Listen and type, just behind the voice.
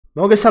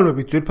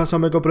მოგესალმებით ძვირფასო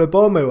მეგობრებო,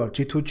 მე ვარ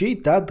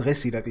G2G და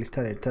დღეს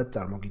ირაკლისთან ერთად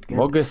წარმოგიდგენთ.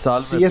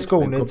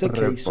 CSGO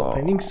COMPETITIVE case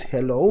openings,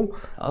 hello.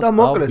 და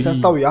მოკლედ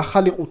სასტავი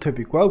ახალი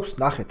ყუთები გვაქვს,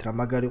 ნახეთ რა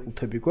მაგარი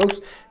ყუთები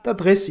გვაქვს და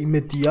დღეს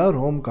იმედია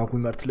რომ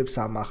გაგვიმართლებს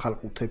ამ ახალ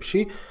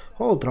ყუთებში.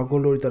 ხო,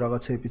 დრაგოლორი და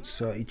რაღაცეებიც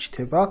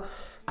იჩითება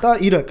და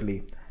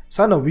ირაკლი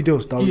სანამ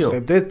ვიდეოს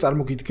დავიწყებდეთ,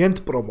 წარმოგიდგენთ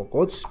პრომო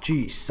კოდს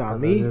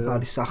G3,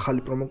 არის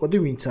ახალი პრომო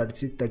კოდი, ვინც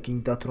არიცით და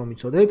გინდათ რომ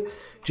იცოდეთ,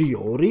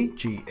 G2,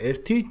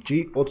 G1,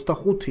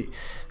 G25.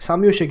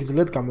 სამივე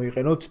შეგიძლიათ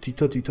გამოიყენოთ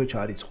თითო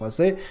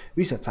ჩარიცხვაზე,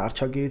 ვისაც არ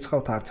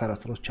ჩაგირიცხავთ, არც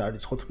არასდროს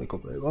ჩარიცხოთ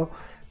მეგობრებო.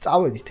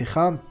 წავედით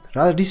ახლა,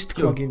 რა რის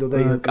თქმა გინდოდა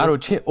ირაკლი?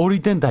 კაროჩე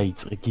 2-დან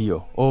დაიწყე გიო.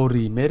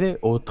 2, მერე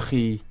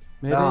 4,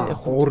 მერე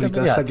 5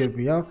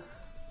 გასაგებია.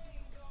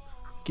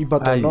 კი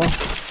ბატონო.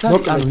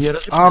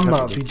 მოკლედ ამ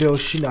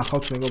ვიდეოში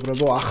ნახავთ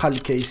მეგობრებო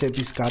ახალი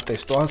ქეისების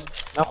გატესტვას.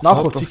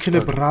 ნახოთ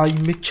იქნებ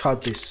რაიმე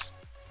ჩადეს.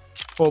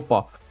 ოპა,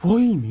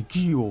 ვაიმე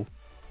გიო.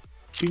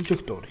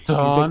 ინჯექტორი.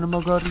 ძალიან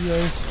მაგარია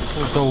ეს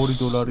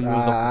 $22.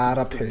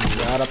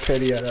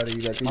 არაფერი არ არის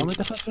ირაკლი.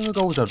 ამეთახა შენ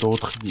გავუზარდო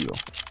 4 გიო.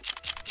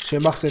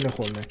 შემახსენე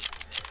ხოლმე.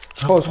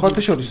 ხო,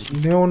 სხვათა შორის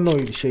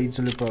ნეონოირი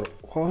შეიძლება რომ.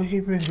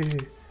 ვაიმე.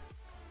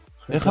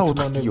 ეხა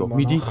 4 გიო,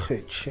 მიდი. ხე,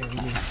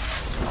 ჩემი.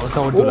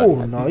 $22.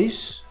 ო,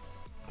 nice.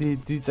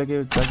 დიწაგე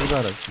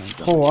არის.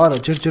 ხო, არა,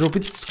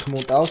 ჯერჯერობით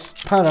ხმუტავს,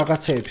 თან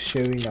რაღაცეებს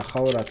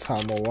შევინახავ, რაც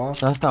ამოვა.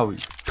 დასტავი.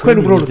 თქვენ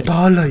უბრალოდ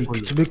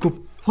დაალაიქით, მეგო.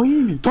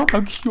 ვაიმე, დანა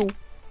გიო.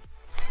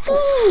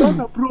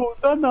 დანა, bro,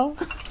 დანა.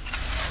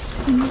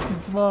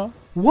 ისიც მა.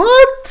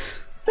 What?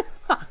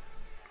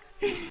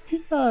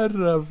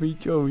 არა,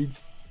 ბიჭო,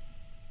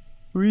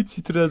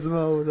 ვიცით რა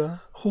ზმაურა.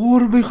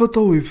 ხორ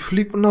მიხატავი,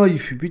 flip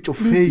knife, ბიჭო,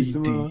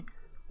 fade.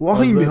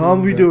 ვაიმე,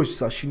 ამ ვიდეოში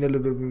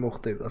საშინელებები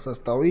მოხდება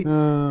სასტავი.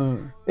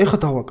 ეხა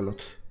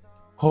დავაკლოთ.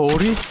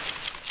 2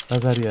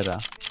 ბაზარი არა.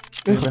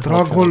 ეხა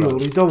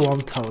დრაგოლორი და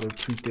ვამთავრებთ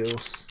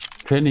ვიდეოს.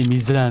 ჩვენი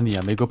მიზანია,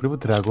 მეგობრებო,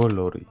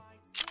 დრაგოლორი.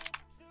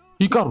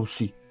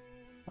 იკარუსი.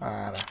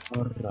 არა.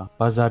 არა,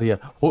 ბაზარი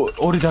არა.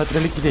 2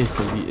 დაატრელი კიდე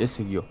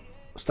ესე იგიო.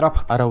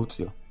 სტრაფად. არა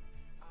უწიო.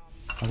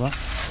 აბა.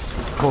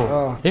 ხო.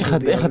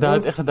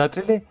 ეხა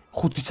დაატრელი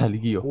 5 ცალი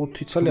გიო.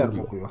 5 ცალი არ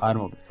მოგვივა. არ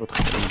მოგვივა 4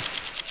 ცალი.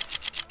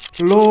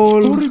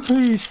 ლოლ. ორი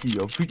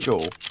ფეისიო, ბიჭო.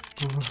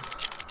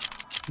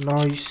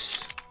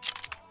 Nice.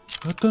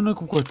 რატონა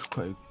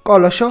გუგაჩუქა იქ?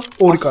 კალაშა,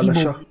 2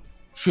 კალაშა.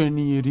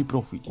 შენიერი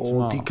პროფიტი.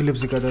 ო,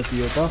 დიგლებზე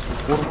გადადიოდა.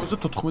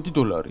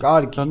 $42.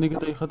 კარგი. რამდენი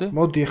გადაიხადე?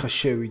 მოდი ახლა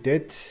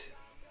შევიდეთ.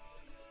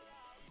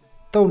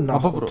 და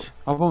ვნახოთ.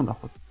 აბა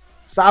ვნახოთ.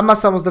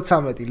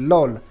 373,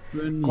 ლოლ.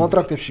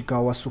 კონტრაქტებში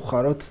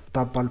გავასუხაროთ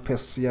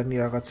დაბალფასიანი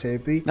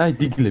რაღაცეები. აი,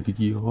 დიგლები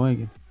გიო,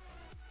 აიგე.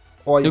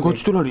 ой,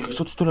 $20 იხის,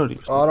 $20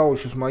 იხის. არა,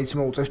 უშოს მაინც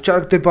მოუწევს.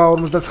 ჩარგდება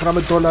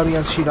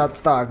 $59-იანში რა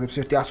დააგდებს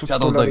ერთი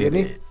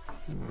 $120-იანი.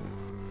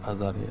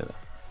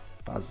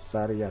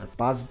 ბაზარი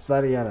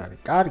არ არის.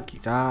 კარგი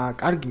რა,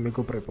 კარგი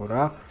მეგობრებო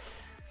რა.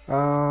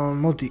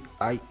 მოდი,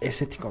 აი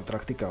ესეთი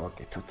კონტრაქტი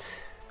გავაკეთოთ.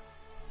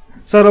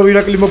 სანამ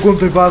ირაკლი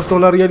მოგონდება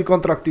 $100-იანი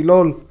კონტრაქტი,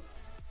 ლოლ.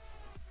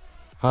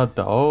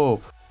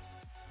 გადაოფ.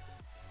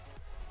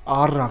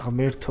 არა,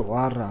 ღმერთო,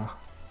 არა.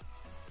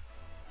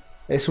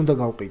 ეს უნდა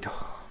გავყიდო.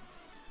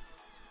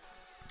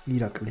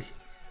 ირაკლი.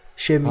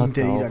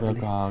 შემინდე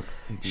ირაკლი.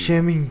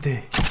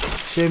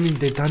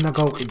 შემინდე დანა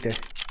გავყიდე.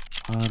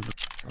 არა.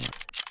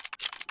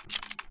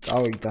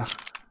 წავიდა.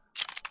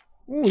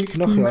 იქ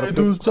ნახე არა.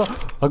 მედუზა.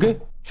 აგე,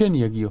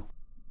 შენია გიო.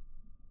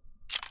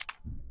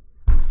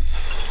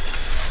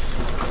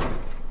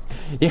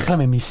 ეხლა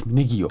მე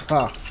მისმნე გიო.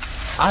 ხა.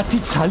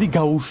 10 ცალი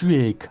გაუშვი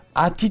ეგ.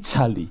 10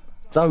 ცალი.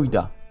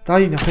 წავიდა.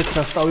 დაინახეთ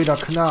სასტავი რა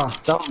ქნა.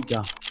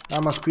 წავიდა.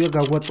 ამას ქვია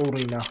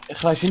გაგვაწურინა.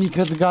 ეხლა შენ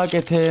იქაც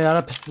გააკეთე,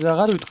 არაფერს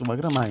აღარ ვიტყვი,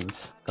 მაგრამ მაინც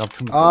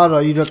გავჩუმე. არა,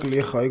 ირაკლი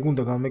ახლა ეგ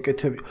უნდა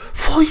გამეკეთები.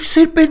 Fire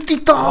serpent-ი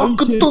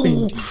დააგდო.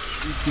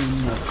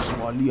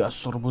 სვალია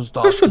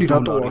 50. ესენი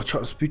რატო არ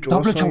ჩანს ბიჭო?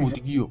 დაბლა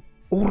ჩამოდი გიო.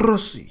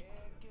 200.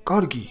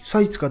 კარგი,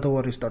 საიტს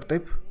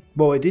გადავარესტარტებ.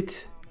 მოვედით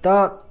და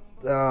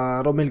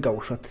რომელი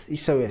გავუშვათ?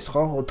 ისევე ეს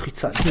ხო? 4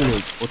 ცალი.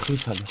 4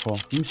 ცალი ხო?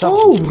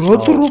 ო, რა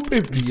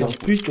დროპებია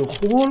ბიჭო,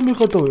 ხო არ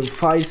მიხატავენ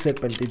Fire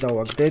serpent-ი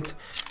დავაგდეთ.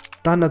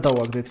 დანა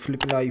დავაგდეთ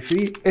flip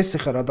knife-ი, ეს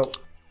ახლა რა და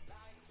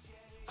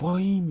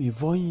ვაიმე,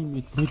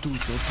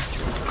 მედუზა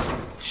ბიჭო.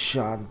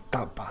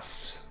 შანდაბას.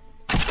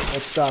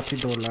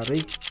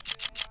 $30.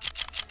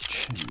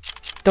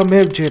 და მე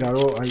ვჯერა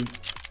რომ აი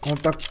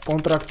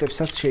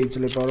კონტრაქტებსაც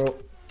შეიძლება რომ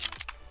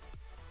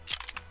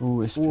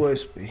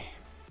USB.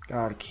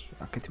 კარგი,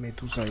 აქეთ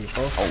მედუზა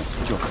იყო. აუ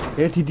ბიჭო.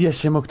 ერთ იდეას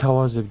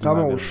შემოგთავაზებდი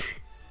მაგრამ. გამოვში.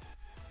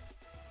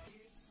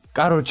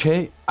 კაროჩე,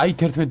 აი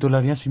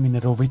 $11-იანს ვიმინე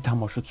რო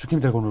ვითამაშოთ, სულ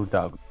დრაგონური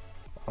დააგდო.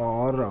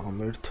 არა,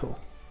 ღმერთო.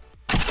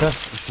 დას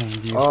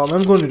შენგი. მე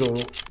მგონი რომ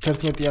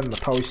 11-იანმა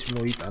თავისი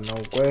მოიტანა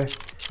უკვე,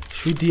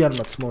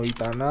 7-იანმაც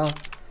მოიტანა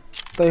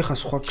და ეხა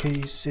სხვა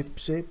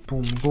кейსებზე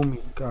ბუმი,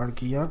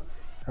 კარგია.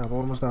 რა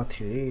 50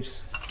 ერს.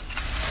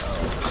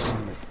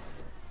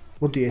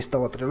 მოდი ეს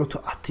დავატრელოთ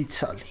 10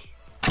 ცალი.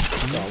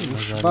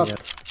 გავუშვათ.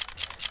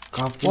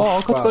 ვა,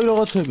 აქ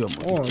რაღაცებია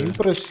მოდი.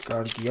 იმპრესი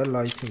კარგია,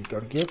 ლაითინგი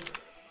კარგია.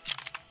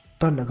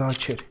 დანა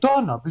გააჩერე.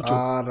 დანა ბიჭო.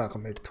 არა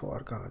ღმერთო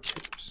არ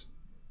გააჩერებს.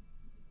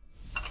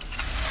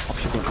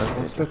 აფში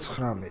კონტრაქტი.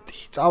 39.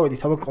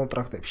 წავედით აბა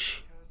კონტრაქტებში.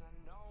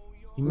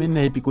 იმენა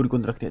ეპიკური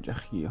კონტრაქტი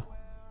აჭახიო.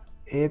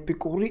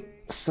 ეპიკური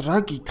სრა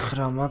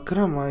გითხრა,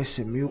 მაგრამ აი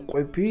ესე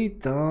მივყვები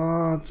და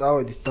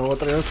წავედით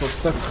დავატრიალოთ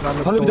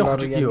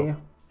 $39.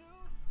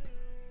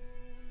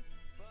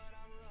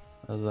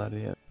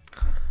 აზარია.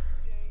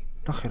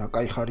 ნახე რა,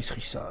 კაი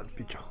ხარისხისაა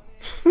ბიჭო.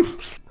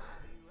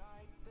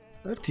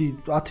 ერთი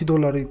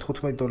 $10,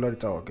 $15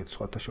 წავაგეთ,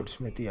 სხვათა შორის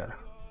მეტი არა.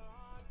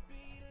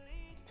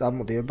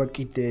 წამოდი, აბა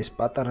კიდე ეს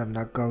პატარა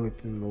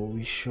ნაგავები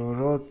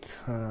მოვიშოროთ,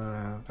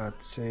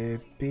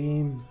 რაღაცები.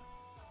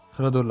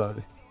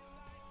 $9.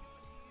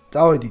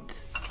 წავედით.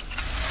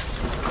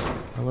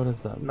 აბარაც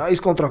და. ნაის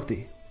კონტრაქტი.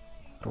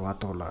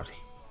 $8.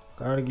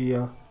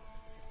 კარგია.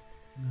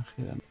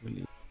 ნახე რა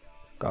მილი.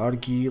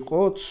 კარგი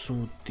იყო,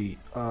 ცუდი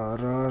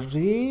არ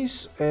არის.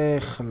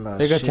 ეხლა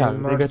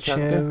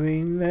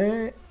შემარჩევინე.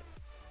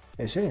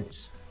 ესეც?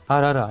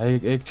 არა,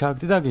 ეგ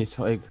ჩაგდი და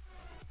გესო, ეგ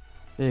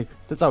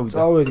და წავიდა.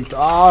 წავედით.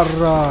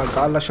 არა,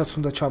 კალაშაც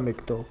უნდა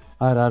ჩამეგდო.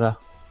 არა.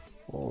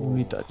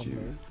 უნიტაჟი.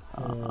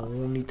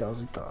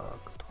 უნიტაზი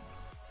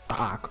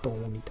ტაქტო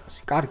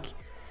უნიტაზი. კარგი.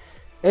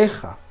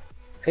 ეხა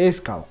ეს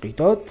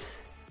გავყიდოთ.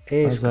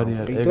 ეს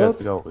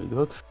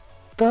გავყიდოთ.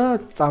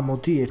 და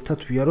წამოდი ერთად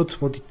ვიაროთ,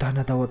 მოდი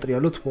დანა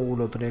დავატრიალოთ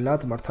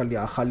მოულოდნელად, მართალია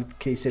ახალი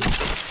ქეისების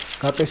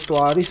გატესტვა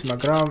არის,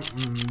 მაგრამ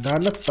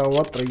დანაც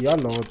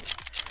დავატრიალოთ.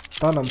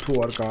 დანამ თუ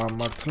არ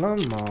გაამართლა,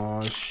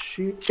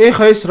 მაშინ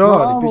ეხა ეს რა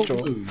არის ბიჭო?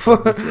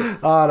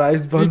 არა,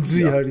 ეს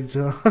ბანძი არის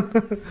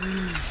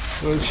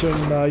ძალიან. შენ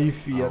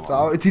ნაიფია,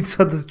 წავედით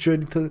სადაც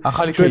ჩვენი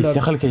ახალი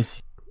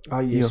ქეისი.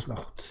 აი ეს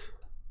ნახოთ.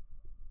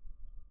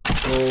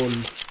 გოლ.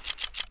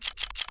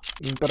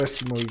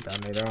 იმპრესი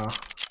მოიტანე რა.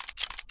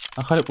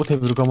 ახალი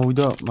ყუთები რო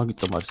გამოვიდა,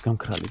 მაგიტომ არის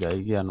გამქრალი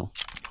გაიგე, ანუ.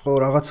 ხო,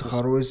 რაღაც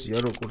ხარვეზია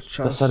როგორც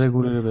ჩანს.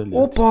 დასარეგულირებელია.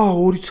 ოპა,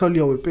 2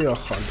 ცალია ვეპე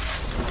ახალი.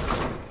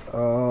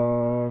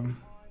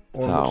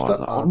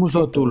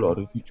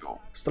 $50 ბიჭო.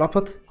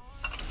 სტრაფად?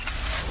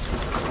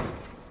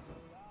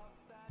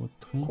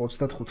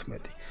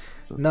 35.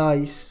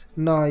 Nice.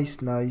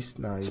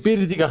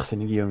 სპირიტი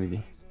გახსენი გიომიდი.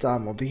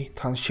 წამოდი,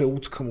 თან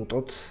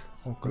შეუცქმუტოთ,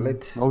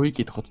 მოკლედ.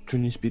 მოვიკითხოთ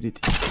ჩვენი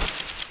სპირიტი.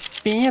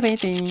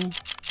 სპირიტი.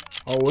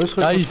 აუ ეს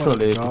ხარ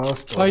გაისროლე.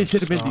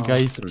 გაისერბედი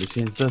გაისროლე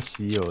შენს და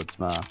სიო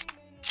ძმა.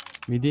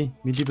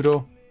 მიდი bro.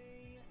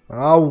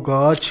 აუ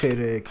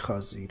გააჩერე ეგ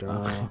ხაზი რა.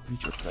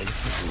 ბიჭო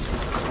გაიხაზი.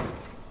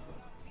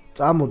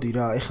 წამოდი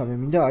რა, ეხა მე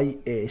მინდა აი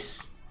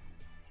ეს.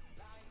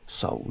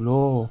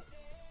 საულო.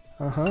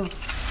 აჰა.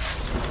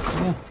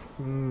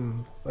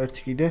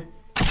 ერთი კიდე.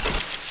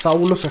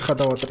 საულოს ეხა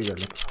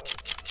დავატრიალებ.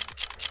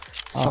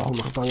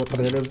 საულოს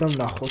დავატრიალებ და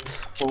ვნახოთ.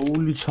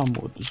 ოული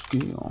ჩამოდის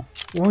გიო.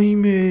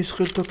 ვაიმე ეს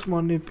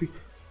ხელთათმანები.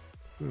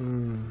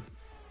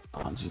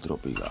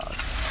 ტრანზიტროპი გაარ.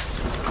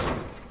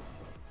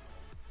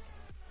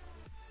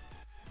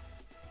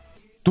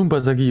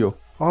 დუმბაზა გიო.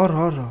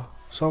 არა,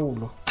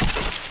 საულო.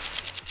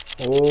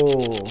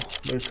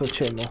 მერთო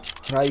ჩემო,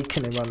 რა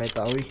იქნება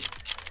ნეტავი?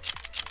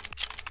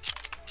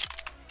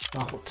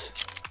 ნახოთ.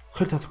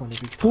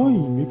 ხელთათმანები გითხო.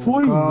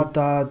 ფოიმი.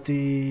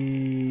 გადადი.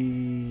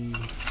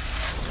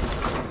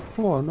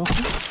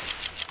 ნახე.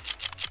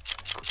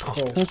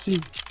 ხო.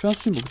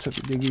 ჩასი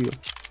მოგცები დეგიო.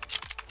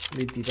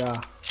 მიდი რა.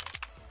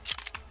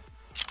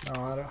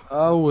 არა.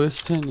 აუ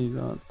ესენი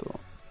რატო?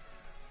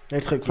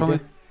 ერთხელ კიდე.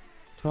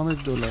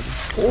 $18.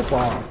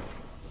 ოპა.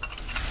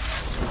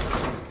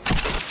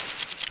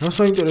 რა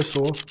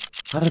საინტერესოა?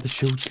 არა და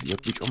შეუძლია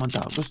ბიჭო, მან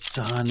დააგოს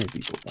ძანები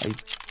ყო, აი.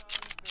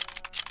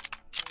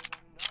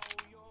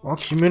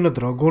 აქ იმენა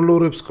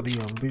დრაგონლორებს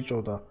ყრიან ბიჭო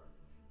და.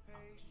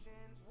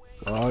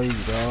 აი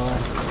რა.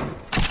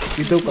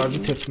 კიდევ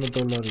კარგით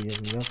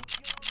 $11-იანია.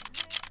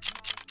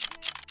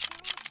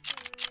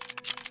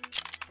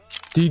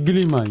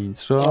 DEAGLE მაინც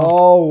რა.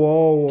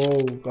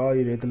 აუ, კაი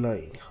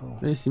რედლაინი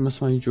ხო. ეს იმას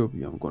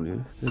მაინჯობია მგონი,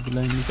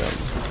 რედლაინი კაი.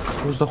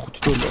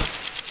 $25.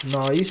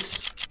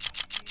 Nice.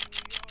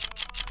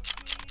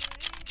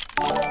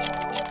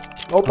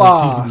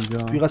 ოპა,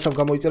 ვიღაცამ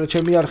გამოიწერა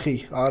ჩემი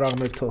არხი, არა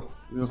ღმერთო.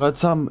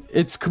 ვიღაცამ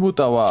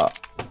ეცქმუტავა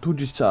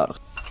თუჯის არხ.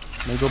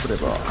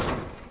 მეგობრებო.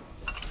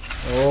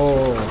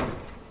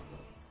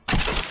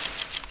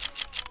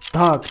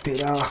 დაგდე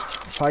რა,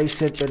 ფაილ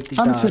სერვერი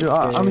და.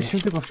 ამის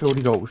შემდეგ ვაფშე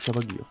ორი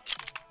გაუშვება გიო.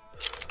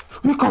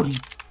 მეკარი.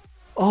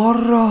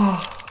 არა.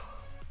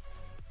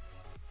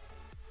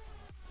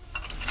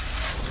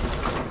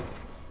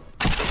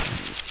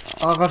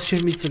 აღარ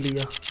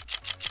შემიძლია.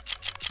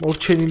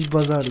 მორჩენილი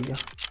ბაზარია.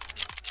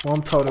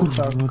 მომთავრებ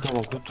და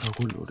მოგავაგოთ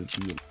რეგულარი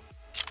გიო.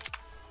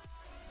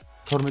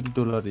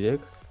 $12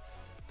 ეგ.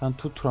 თან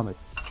თუ 18.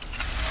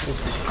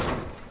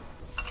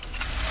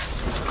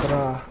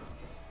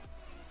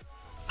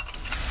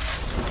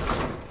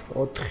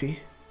 4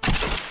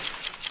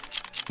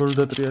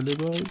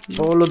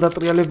 ბოლო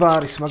დატრიალება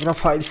არის, მაგრამ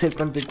ფაილი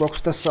სერვერზე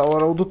გვაქვს და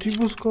სავარაუდოდ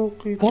იმას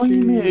გავყიდე.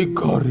 ვაიმე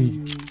ეგარი.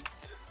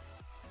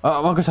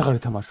 მაგას აღარ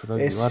ითამაშო რა,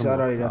 ეს არ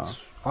არის რაც.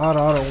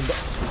 არა, უნდა.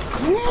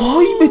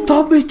 ვაიმე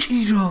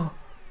დამეჭირა.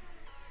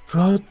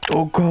 რატო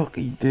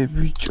გაყიდე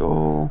ბიჭო?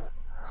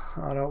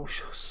 არა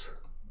უშავს.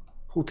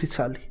 5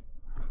 ცალი.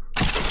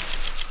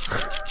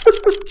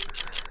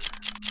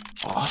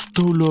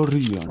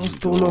 $100-იან.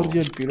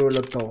 $100-იან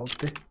პირველად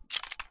დავაგდე.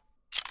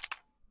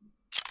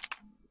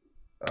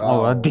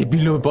 რა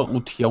დებილობა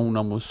 5-ია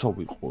უნდა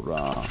მოსავიყო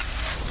რა.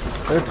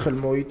 ერთხელ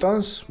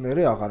მოიტანს,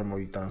 მერე აღარ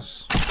მოიტანს.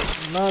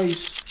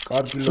 Nice,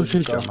 კარგი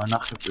ლოგიკა. შეიძლება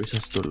ნახე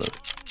 $100.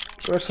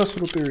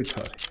 $100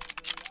 არის.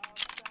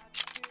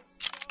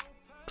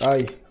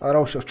 აი, არა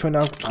უშავს, ჩვენ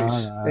არ გვწყის.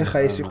 ეხა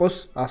ეს იყოს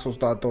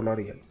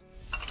 $130-იანი.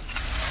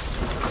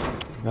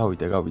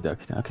 გავიდა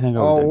აქედან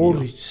გავიდა.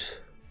 ორიც.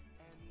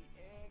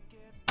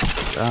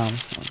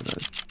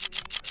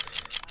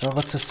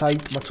 რაღაცა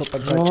საიტმა ცოტა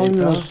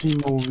გაჭედა.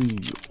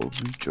 სიმოვიო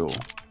ბიჭო.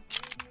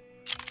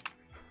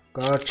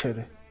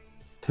 გააჩერე.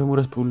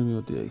 თემურას პული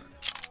მივდია იქ.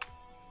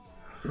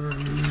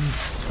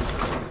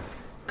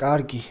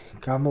 კარგი,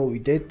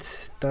 გამოვიდეთ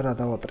და რა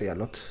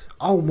დავატრიალოთ.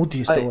 აუ, მოდი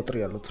ეს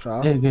დავატრიალოთ რა.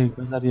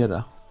 გაზარი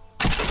არა.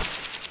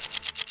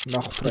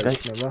 ნახოთ რა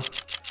იქნება.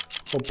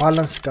 ხო,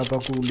 ბალანსი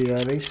გაბაგული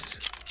არის.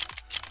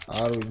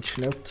 არ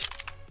ვიმჩნევთ.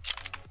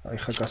 აი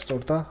ხა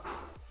გასწორდა.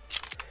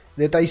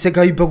 და ისე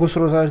გაიბაგოს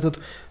რომ საერთოდ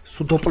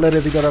სუ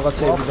დოპლერები და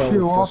რაღაცეები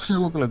დავუყოს.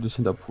 აქ მოკლედ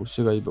ისე და ფულს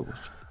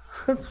გაიბაგოს.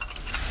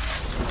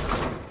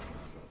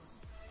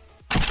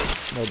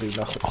 მოდი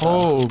ნახოთ.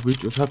 ხო,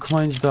 ბიჭო,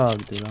 საკმაინც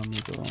დააგდე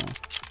რამედო.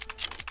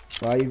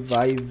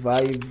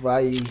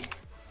 ვაი.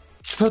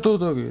 შეტო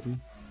დაგერი.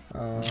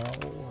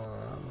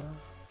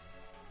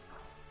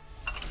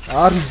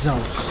 არის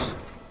ზავს.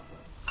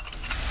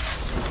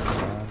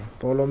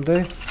 ბოლომდე.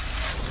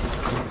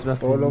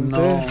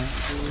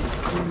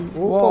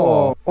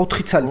 ოპა,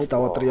 4 ცალიც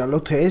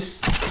დავატრიალოთ ეს.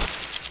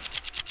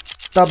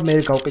 და მე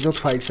გავყიდოთ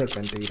Fire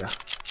Serpent-ი რა.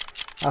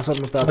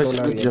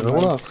 $150-იანი.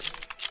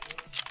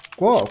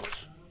 გვაქვს.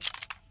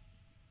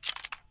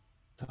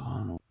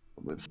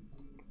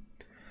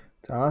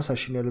 ძალიან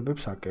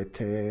საშინელებებს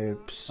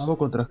აკეთებს. აბა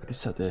კონტრაქტი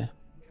სადე?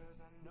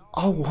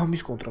 აუ,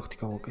 ამის კონტრაქტი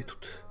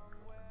გავაკეთოთ.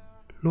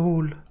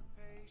 ლოლ.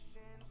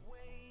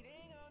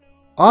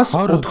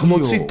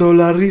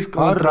 $180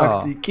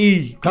 კონტრაქტი.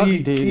 კი.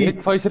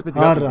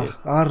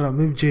 არა,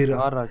 მე მჯერა.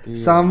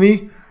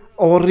 3,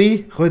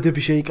 2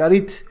 ღვედები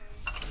შეიკარით.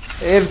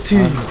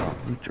 1.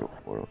 ბიჭო,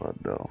 ხორა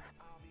და.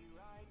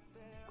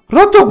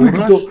 რა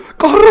დაგვიგდო?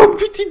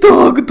 კარამბიტი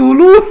დააგდო,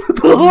 ლოლ,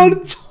 და არ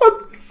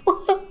ჩანს.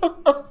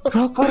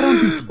 რა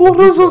კარამბიტი?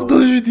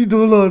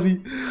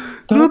 $227.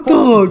 რა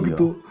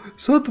დააგდო?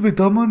 სადმე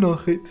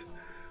დამანახეთ.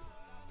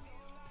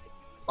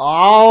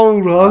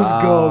 აუ, რას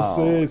გავს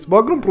ეს?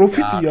 მაგრამ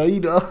პროფიტია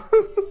ირა.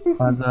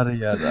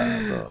 ბაზარია რა.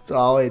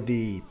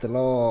 წავედით,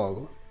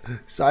 ლოლ.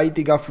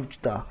 საიტი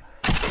გაფუჭდა.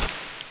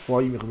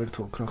 ვაიმე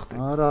ღმერთო, რა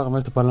ხდება? არა,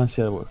 ღმერთო ბალანსი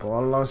არ გვაქვს.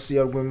 ბალანსი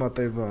არ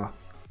გვემატება.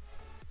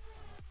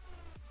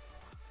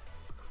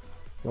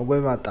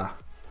 მოგვემატა.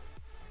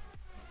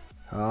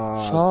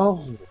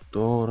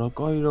 საღდო, რა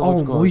კაი რაღაც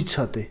გაქვს. აუ,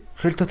 მოიცადე.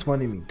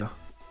 ხელთათმანი მინდა.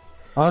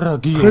 არა,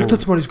 გიო.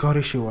 ხელთათმანის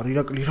გარეშე ვარ,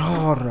 ირაკლი, რა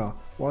არა.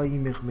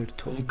 ვაიმე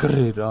ღმერთო.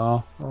 ეგრე რა.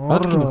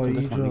 არა,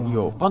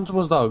 გიო.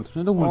 50-ს დააგდოს,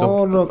 მე და გულ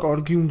დავაგდო. არა,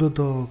 კარგი უნდა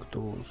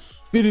დააგდოს.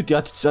 სპირიტი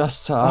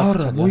 10-ს.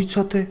 არა,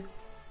 მოიცადე.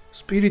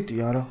 სპირიტი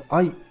არა.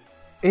 აი,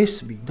 ეს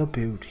მინდა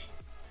ბევრი.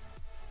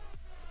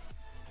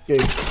 კი.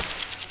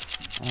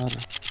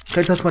 არა.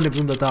 ხელთათმანები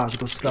უნდა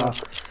დააგდოს რა.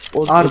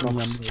 არ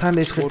მაქვს. თან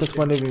ეს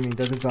ხელთათმანები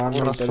მინდა და ძალიან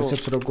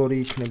მაინტერესებს როგორი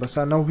იქნება,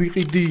 სანამ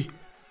ვიყიდი.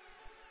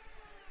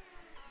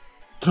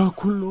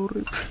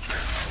 დრაკულორი.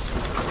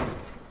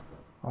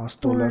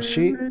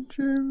 $100-ში.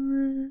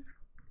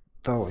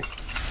 დავაი.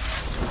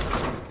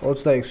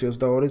 26,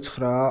 22,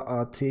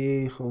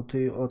 9, 10,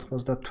 5,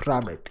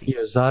 98.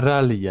 იო,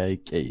 ზარალია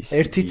ეგ კეისი.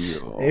 ერთიც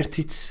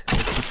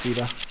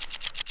ირა.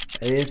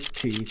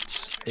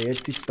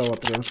 ერთიც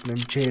დავატრიალოთ მე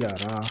მჯერა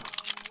რა.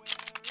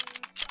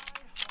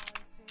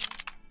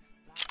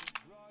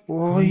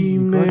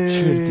 ვაიმე.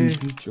 გაჩერდი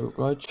ბიჭო,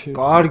 გაჩერდი.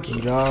 კარგი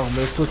რა,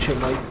 მერთო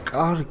ჩემი,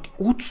 კარგი.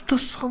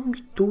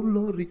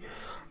 $23.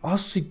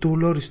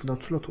 $100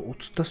 ნაცვლად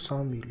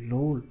 23,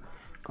 ლოლ.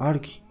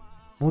 კარგი.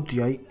 მოდი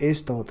აი ეს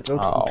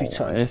დავატრიალოთ 5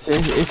 ცალი.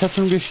 ესაც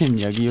უნდა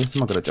შეშინია, გიოს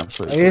მაგრა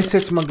ჭამსო.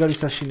 ესეც მაგარი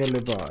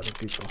საშინელება არის,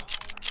 ბიჭო.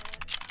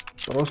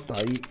 პროსტა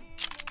აი.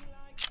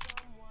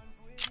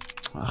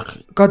 ახი.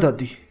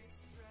 გადადი.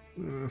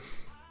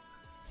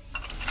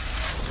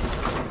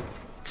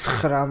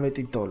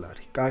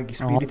 $19. კარგი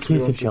სპირიტს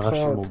მივაკეთე აღარ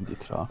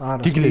შემოვიდით რა.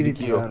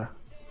 დიგლები არა.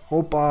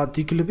 ოპა,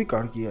 დიგლები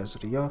კარგი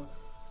აზრია.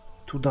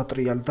 თუ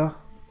დატრიალდა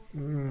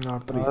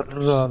არ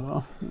ტრიალს.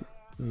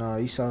 არა.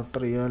 ის არ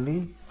ტრიალი.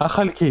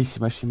 ახალი кейსი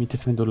მაშინ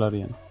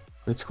 $11-იანი.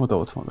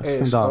 ვეცქმოდავთ მაგას.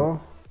 ეს ხო?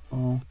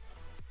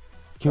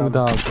 კიო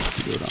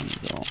დააგდო რამე.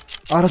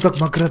 არა და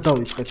მაგრა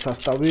დავიწყეთ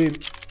სასტავი.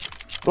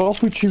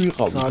 პროფიტში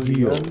ვიყავ.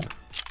 ძალიან.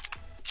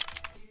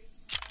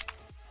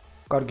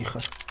 კარგი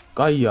ხარ.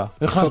 კაია,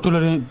 ეხლა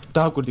 $100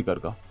 დააკვირდი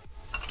კარგა.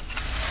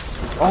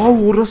 აუ,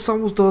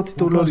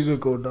 $270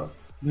 მეკონა.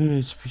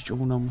 მეც ბიჭო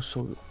უნდა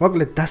მოსავიყო.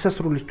 მოკლედ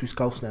დასასრულისთვის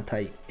გავხსნათ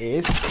აი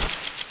ეს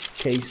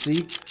кейსი.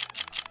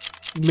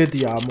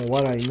 მედია ამოვა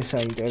რაიმე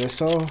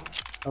საინტერესო.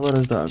 აბა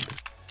რას დააგდე?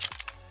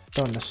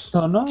 დანას.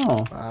 დანა?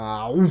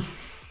 აუ.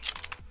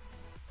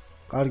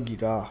 კარგი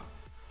რა.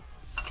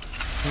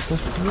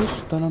 ეს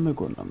დანა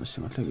მეგონა მე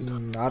სიმართლე გითხრა.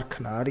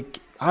 არქნა,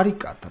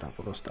 არიკატ რა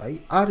პროსტა, აი,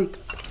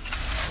 არიკატ.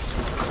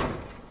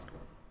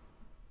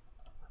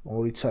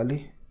 ორი ცალი.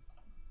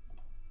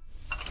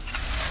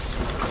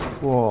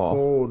 ვაუ.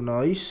 ო,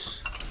 ნაის.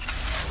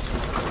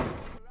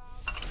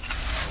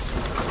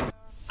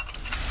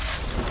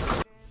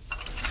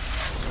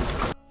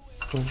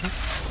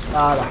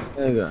 არა.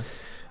 ეგა.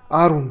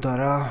 არ უნდა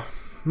რა.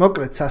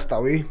 მოკლედ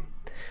სასტავი.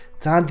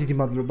 ძალიან დიდი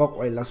მადლობა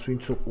ყველას,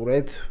 ვინც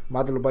უყურეთ.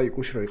 მადლობა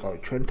იკუშ რომ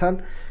იყავით ჩვენთან.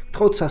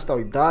 გთხოვთ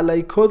სასტავი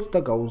დაალაიქოთ და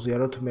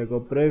გაუზიაროთ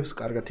მეგობრებს.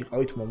 კარგად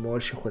იყავით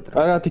მომავალ შეხვედრა.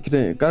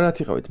 კარგად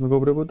იყავით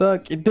მეგობრებო და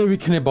კიდევ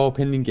იქნება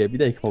ოფენინგები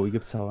და იქ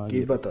მოვიგებთ სავალი.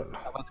 კი ბატონო.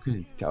 აბა თქვენ.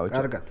 ჩაო.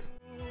 კარგად.